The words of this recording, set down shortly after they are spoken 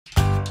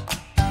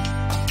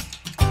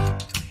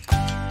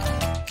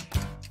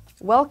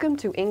Welcome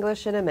to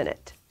English in a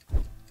Minute.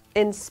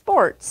 In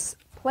sports,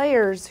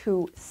 players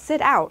who sit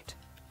out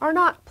are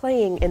not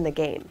playing in the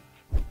game.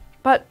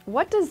 But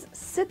what does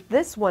sit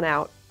this one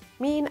out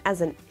mean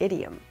as an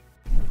idiom?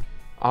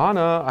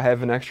 Anna, I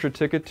have an extra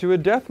ticket to a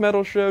death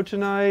metal show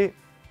tonight.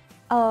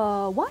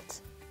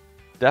 What?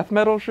 Death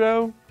metal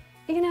show?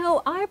 You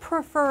know, I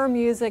prefer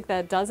music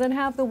that doesn't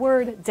have the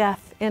word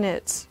death in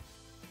it.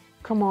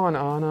 Come on,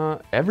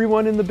 Anna.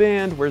 Everyone in the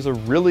band wears a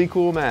really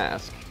cool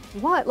mask.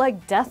 What,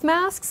 like death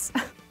masks?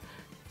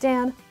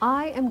 Dan,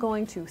 I am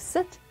going to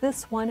sit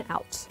this one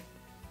out.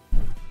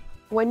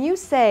 When you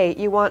say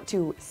you want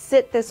to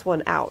sit this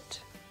one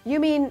out, you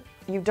mean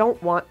you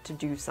don't want to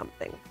do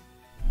something.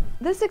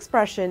 This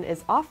expression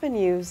is often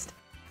used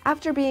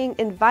after being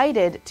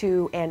invited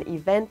to an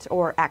event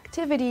or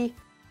activity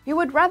you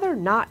would rather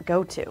not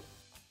go to.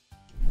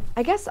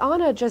 I guess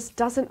Anna just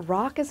doesn't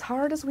rock as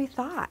hard as we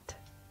thought.